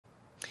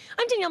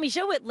Danielle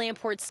Michaud at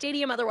Lamport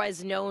Stadium,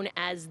 otherwise known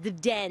as the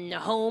Den,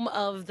 home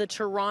of the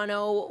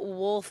Toronto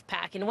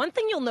Wolfpack. And one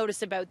thing you'll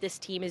notice about this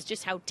team is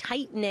just how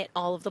tight-knit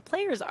all of the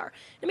players are.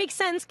 It makes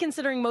sense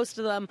considering most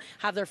of them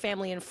have their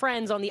family and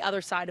friends on the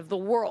other side of the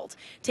world.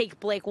 Take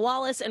Blake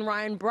Wallace and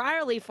Ryan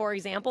Brierley, for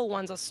example.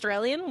 One's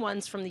Australian,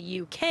 one's from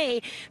the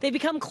UK. They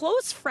become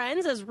close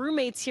friends as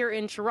roommates here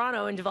in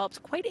Toronto and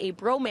developed quite a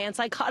bromance.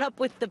 I caught up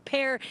with the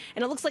pair,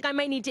 and it looks like I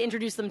might need to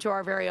introduce them to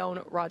our very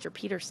own Roger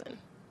Peterson.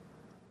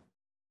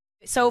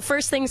 So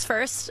first things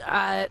first,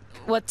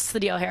 what's the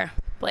deal here,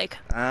 Blake?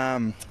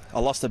 I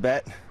lost a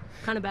bet.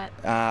 Kind of bet?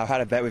 I had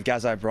a bet with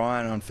Gaz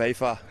O'Brien on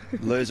FIFA.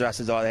 Loser has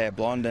to dye their hair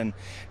blonde, and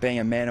being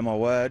a man of my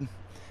word,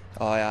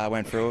 I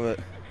went through with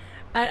it.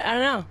 I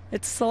don't know.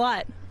 It's a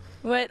lot.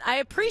 But I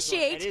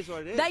appreciate It is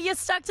what it is. that you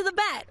stuck to the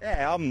bet.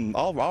 Yeah,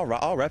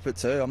 I'll rep it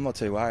too. I'm not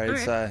too worried.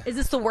 Right. So. Is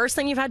this the worst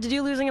thing you've had to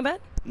do, losing a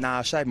bet? Nah,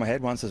 I shaved my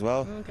head once as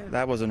well. Okay.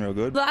 That wasn't real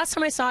good. The last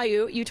time I saw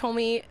you, you told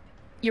me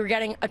you were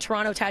getting a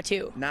Toronto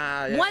tattoo.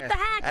 Nah, yeah. What the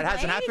heck, It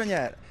hasn't Blake? happened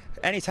yet.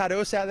 Any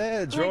tattooists out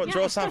there?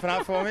 Draw something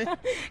up for me.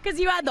 Because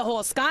you had the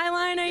whole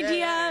skyline idea.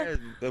 Yeah,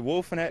 the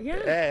wolf and it.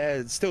 Yeah,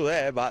 it's still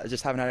there, but I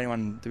just haven't had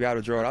anyone to be able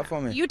to draw it up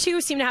for me. You two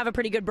seem to have a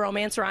pretty good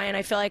bromance, Ryan.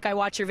 I feel like I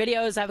watch your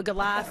videos, I have a good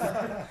laugh.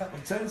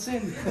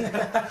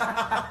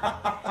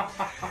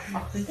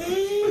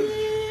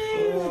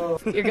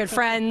 You're good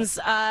friends.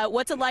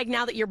 What's it like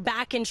now that you're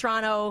back in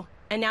Toronto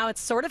and now it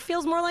sort of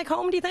feels more like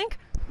home, do you think?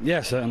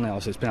 Yeah, certainly.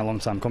 Obviously, it's been a long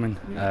time coming.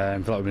 I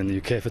feel like we've been in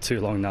the UK for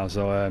too long now,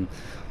 so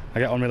I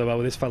get on really well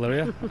with this fella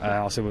here.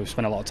 Also, we've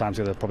spent a lot of time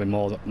together, probably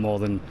more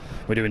than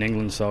we do in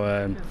England.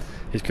 So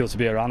he's cool to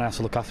be around. I have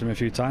to look after him a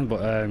few times, but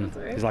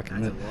he's like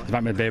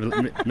my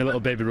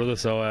little baby brother.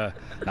 So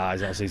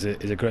he's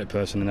a great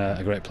person and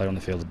a great player on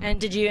the field.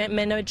 And did you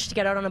manage to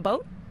get out on a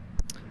boat?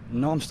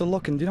 No, I'm still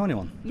looking. Do you know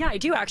anyone? Yeah, I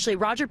do actually.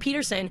 Roger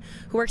Peterson,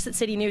 who works at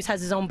CityNews,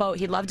 has his own boat.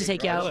 He'd love to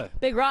take you out.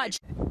 Big Rog.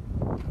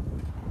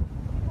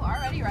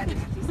 Already riding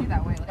TC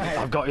that way.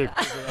 I've got you.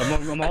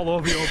 I'm all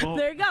over your boat.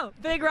 There you go.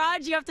 Big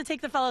Rog, you have to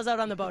take the fellas out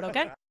on the boat,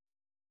 okay?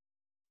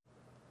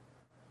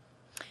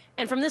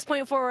 And from this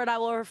point forward, I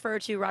will refer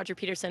to Roger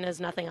Peterson as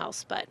nothing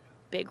else but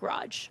Big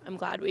Rog. I'm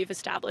glad we've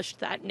established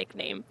that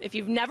nickname. If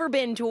you've never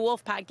been to a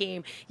Wolfpack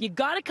game, you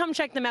got to come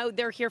check them out.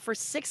 They're here for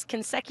 6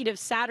 consecutive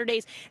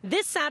Saturdays.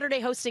 This Saturday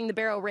hosting the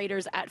Barrow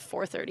Raiders at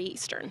 4:30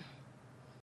 Eastern.